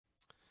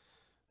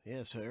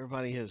Yeah, so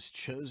everybody has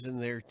chosen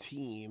their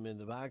team in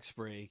the box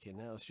break, and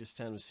now it's just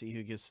time to see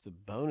who gets the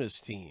bonus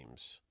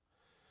teams.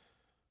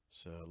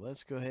 So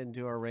let's go ahead and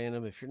do our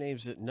random. If your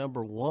name's at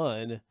number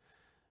 1,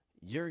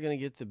 you're going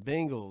to get the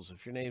Bengals.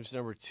 If your name's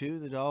number 2,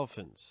 the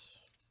Dolphins.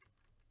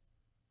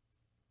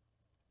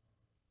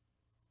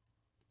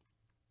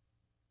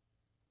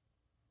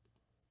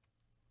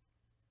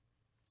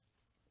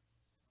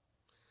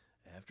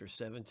 After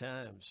 7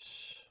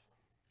 times.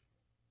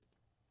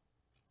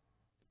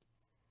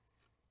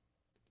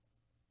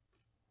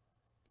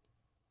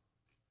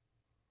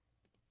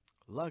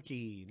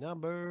 Lucky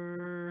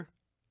number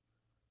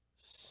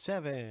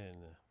 7.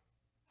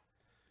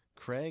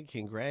 Craig,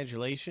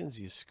 congratulations.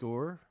 You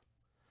score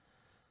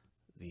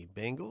the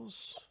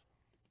Bengals.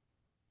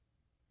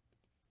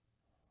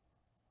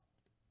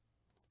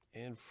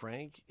 And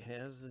Frank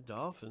has the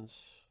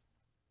Dolphins.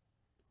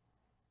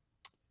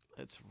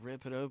 Let's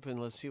rip it open.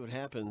 Let's see what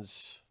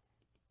happens.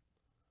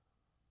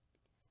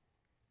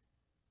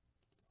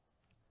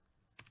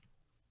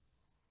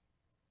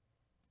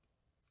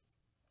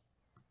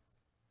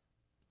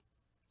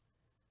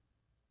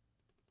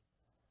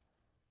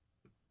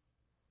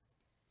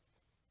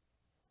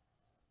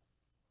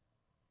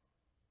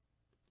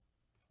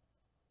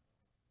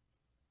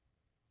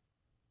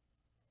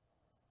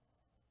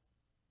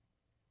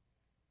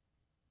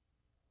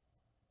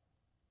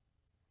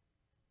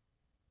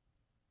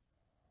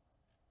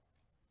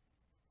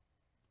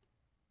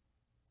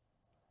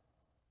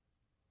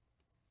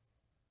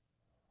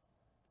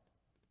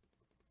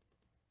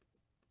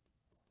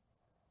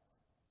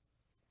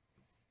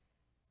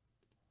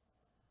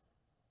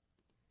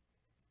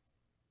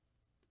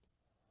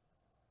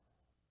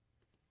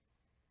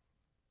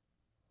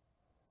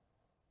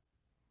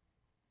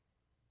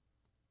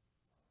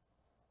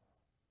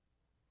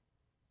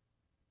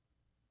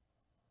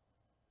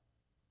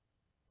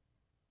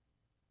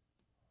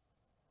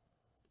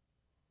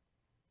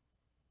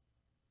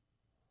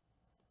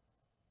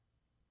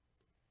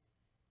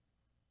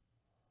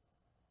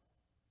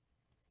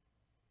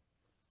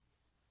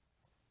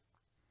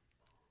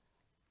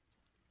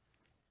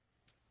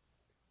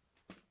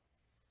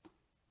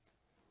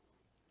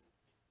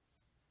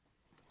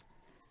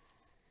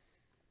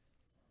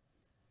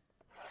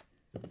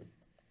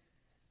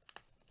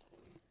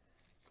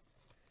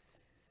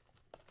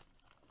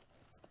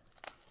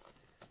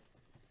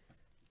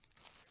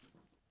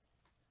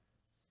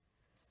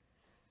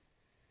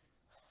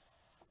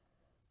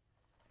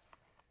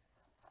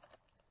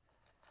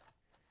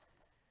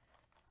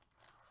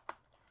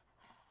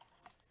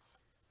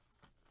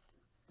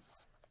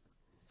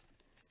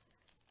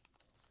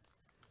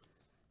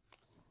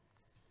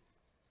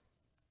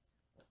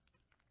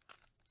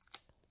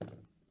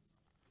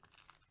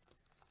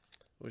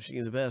 Wishing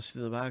you the best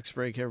in the box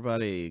break,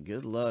 everybody.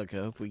 Good luck. I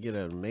hope we get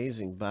an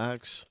amazing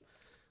box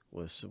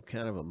with some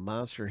kind of a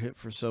monster hit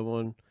for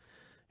someone.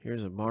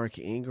 Here's a Mark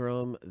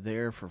Ingram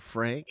there for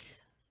Frank.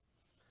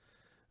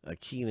 A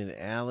Keenan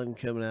Allen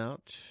coming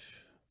out.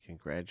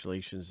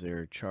 Congratulations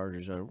there,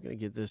 Chargers. I'm going to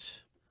get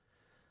this.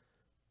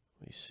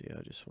 Let me see.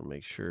 I just want to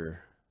make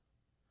sure.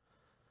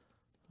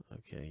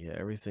 Okay, yeah,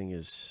 everything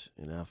is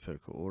in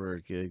alphabetical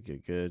order. Good,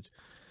 good, good.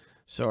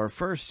 So our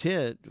first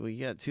hit, we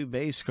got 2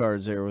 base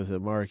cards there with a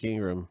Mark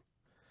Ingram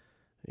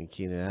and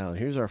Keenan Allen.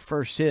 Here's our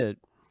first hit.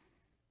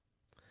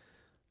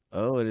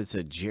 Oh, and it's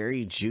a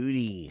Jerry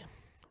Jeudy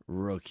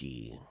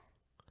rookie.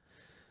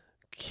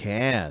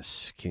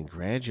 Cass,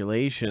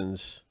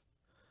 congratulations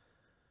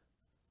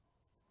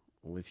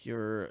with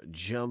your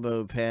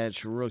jumbo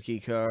patch rookie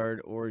card.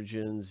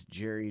 Origins,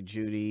 Jerry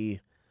Jeudy.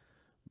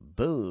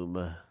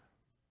 Boom.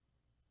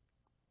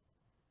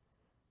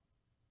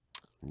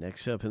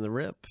 Next up in the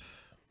rip.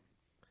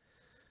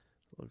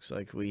 Looks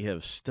like we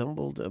have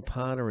stumbled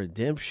upon a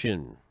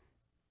redemption.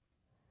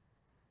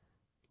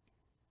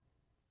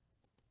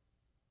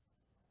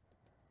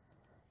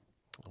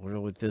 I wonder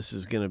what this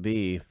is going to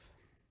be.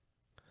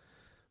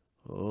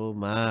 Oh,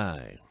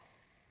 my.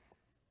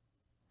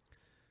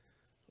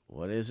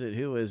 What is it?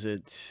 Who is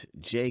it?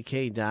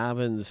 J.K.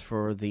 Dobbins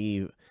for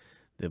the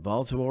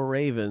Baltimore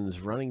Ravens.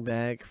 Running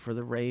back for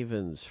the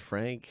Ravens.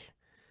 Frank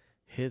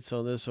hits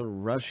on this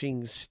one.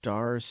 Rushing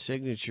star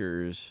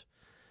signatures.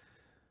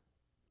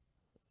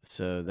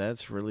 So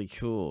that's really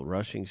cool.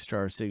 Rushing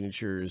star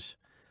signatures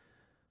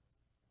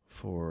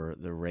for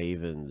the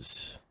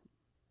Ravens.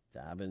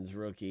 Dobbins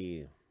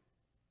rookie.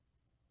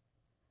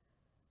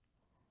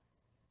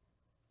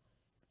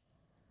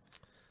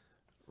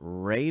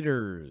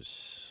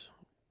 Raiders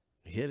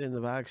hit in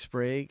the box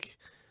break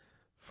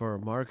for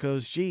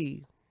Marcos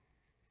G.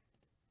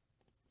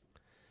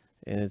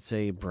 And it's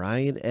a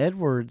Brian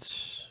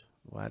Edwards,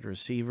 wide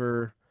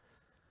receiver.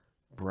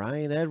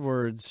 Brian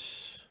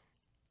Edwards.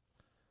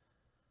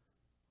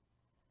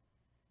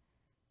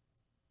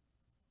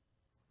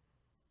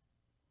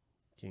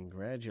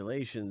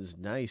 Congratulations.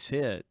 Nice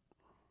hit.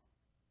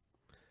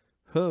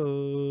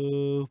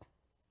 Ho.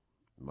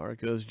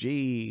 Marcos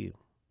G.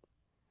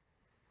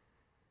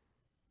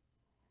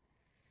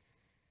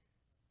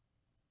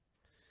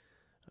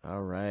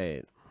 All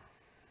right.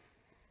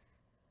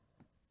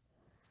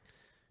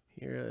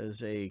 Here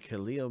is a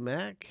Khalil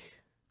Mack.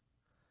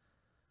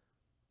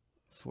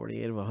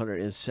 48 of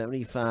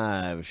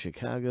 175.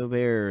 Chicago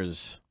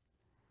Bears.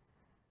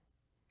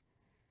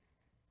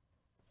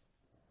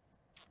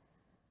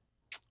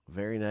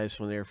 Very nice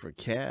one there for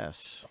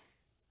Cass.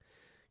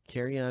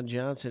 Kerryon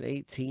Johnson,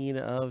 18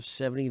 of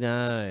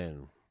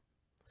 79.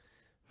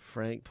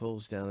 Frank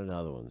pulls down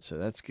another one. So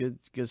that's good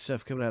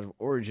stuff coming out of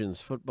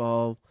Origins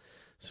football.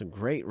 Some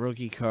great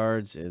rookie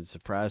cards, and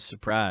surprise,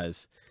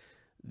 surprise,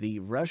 the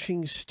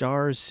Rushing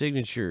Stars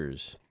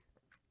signatures.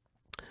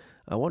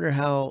 I wonder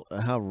how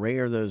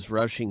rare those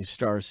Rushing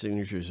Star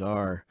signatures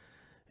are.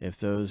 If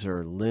those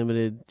are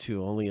limited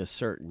to only a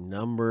certain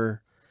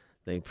number,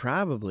 they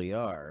probably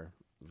are.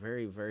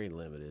 Very, very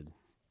limited.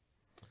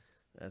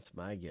 That's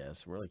my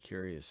guess. I'm really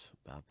curious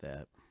about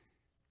that.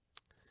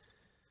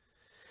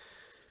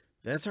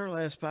 That's our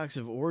last box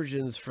of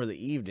Origins for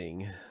the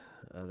evening.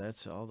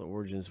 That's all the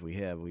Origins we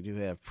have. We do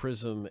have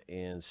Prism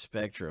and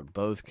Spectra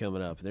both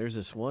coming up. There's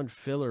this one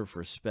filler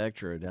for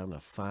Spectra down to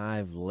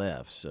 5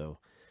 left. So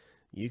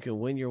you can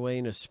win your way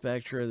into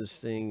Spectra. This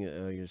thing,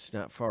 it's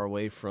not far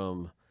away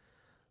from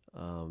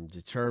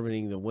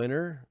determining the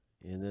winner.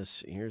 In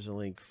this, here's a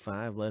link,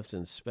 5 left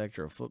in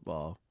Spectra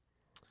football.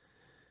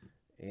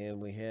 And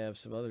we have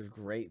some other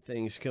great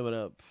things coming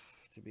up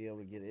to be able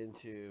to get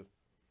into.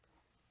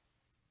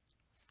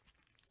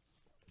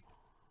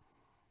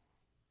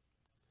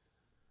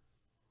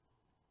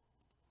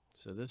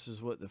 So this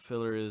is what the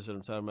filler is that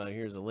I'm talking about.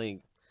 Here's a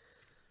link.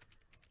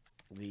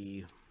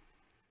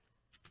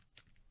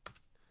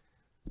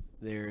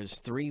 There's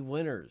 3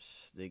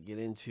 winners that get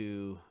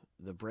into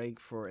the break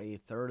for a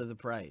third of the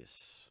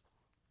price.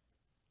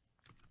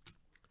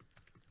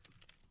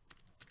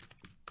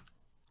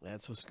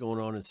 That's what's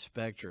going on in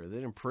Spectra.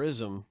 Then in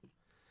Prism,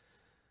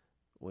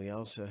 we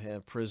also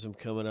have Prism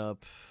coming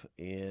up,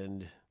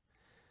 and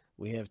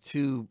we have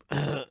 3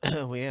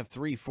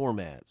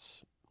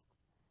 formats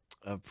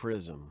of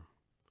Prism.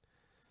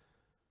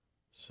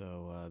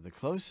 So the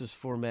closest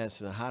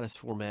formats and the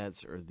hottest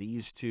formats are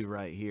these 2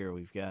 right here.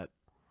 We've got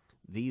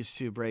these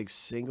 2 breaks,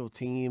 single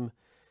team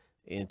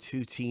and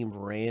 2-team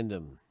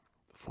random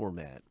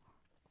format.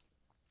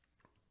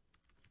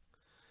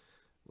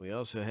 We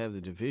also have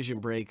the division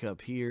break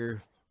up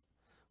here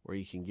where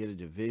you can get a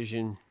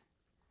division.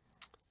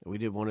 We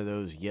did one of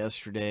those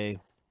yesterday.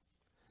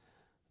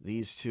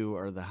 These 2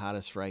 are the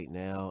hottest right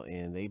now,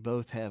 and they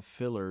both have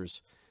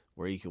fillers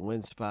where you can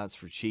win spots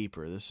for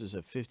cheaper. This is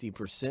a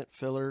 50%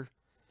 filler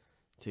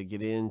to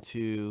get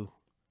into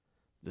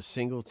the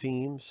single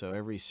team. So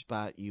every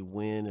spot you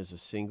win is a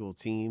single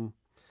team.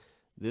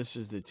 This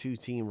is the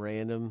 2-team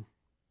random,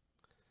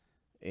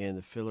 and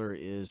the filler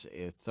is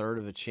a third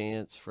of a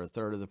chance for a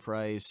third of the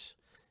price,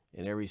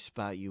 and every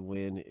spot you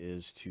win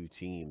is 2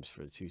 teams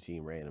for the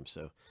 2-team random.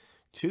 So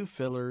 2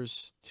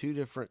 fillers, 2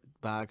 different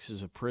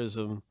boxes of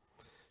Prism,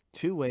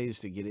 2 ways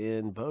to get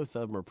in. Both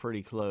of them are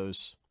pretty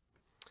close.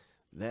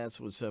 That's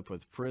what's up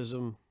with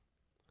Prism.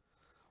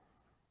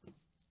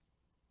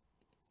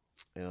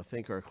 And I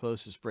think our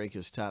closest break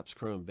is Topps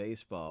Chrome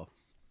Baseball.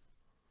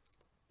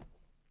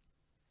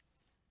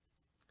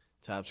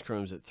 Topps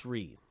Chrome's at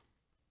 3.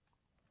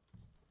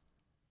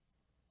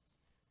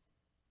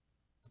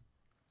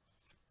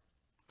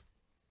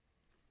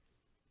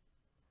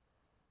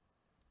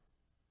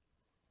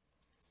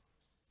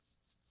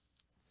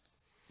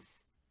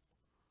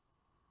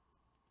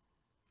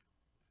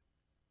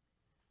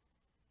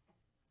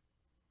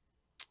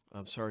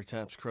 I'm sorry,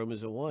 Topps Chrome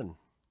is at 1.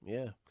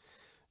 Yeah.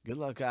 Good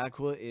luck,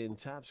 Aqua, in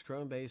Topps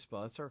Chrome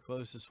Baseball. That's our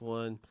closest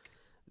one.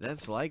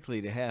 That's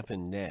likely to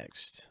happen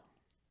next.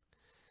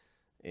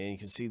 And you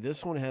can see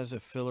this one has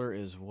a filler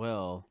as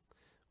well,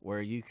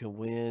 where you can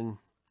win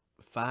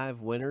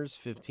 5 winners,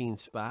 15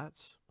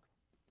 spots.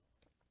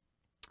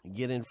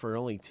 Get in for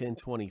only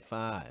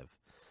 $10.25.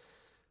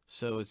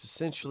 So it's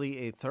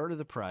essentially a third of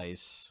the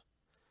price.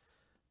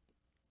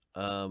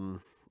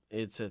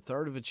 It's a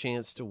third of a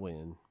chance to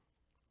win.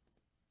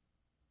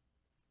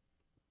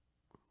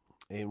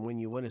 And when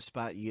you win a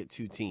spot, you get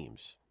 2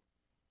 teams.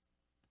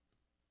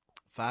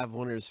 5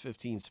 winners,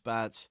 15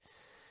 spots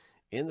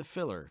in the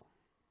filler.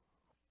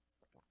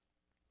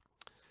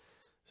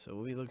 So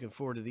we'll be looking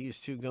forward to these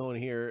 2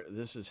 going here.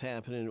 This is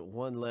happening.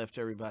 1 left,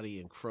 everybody,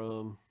 in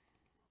Chrome.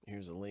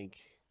 Here's a link.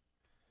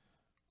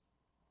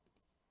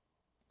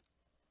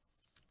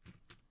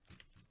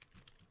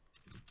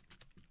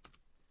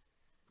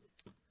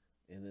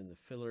 And then the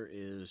filler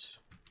is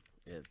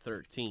at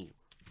 13.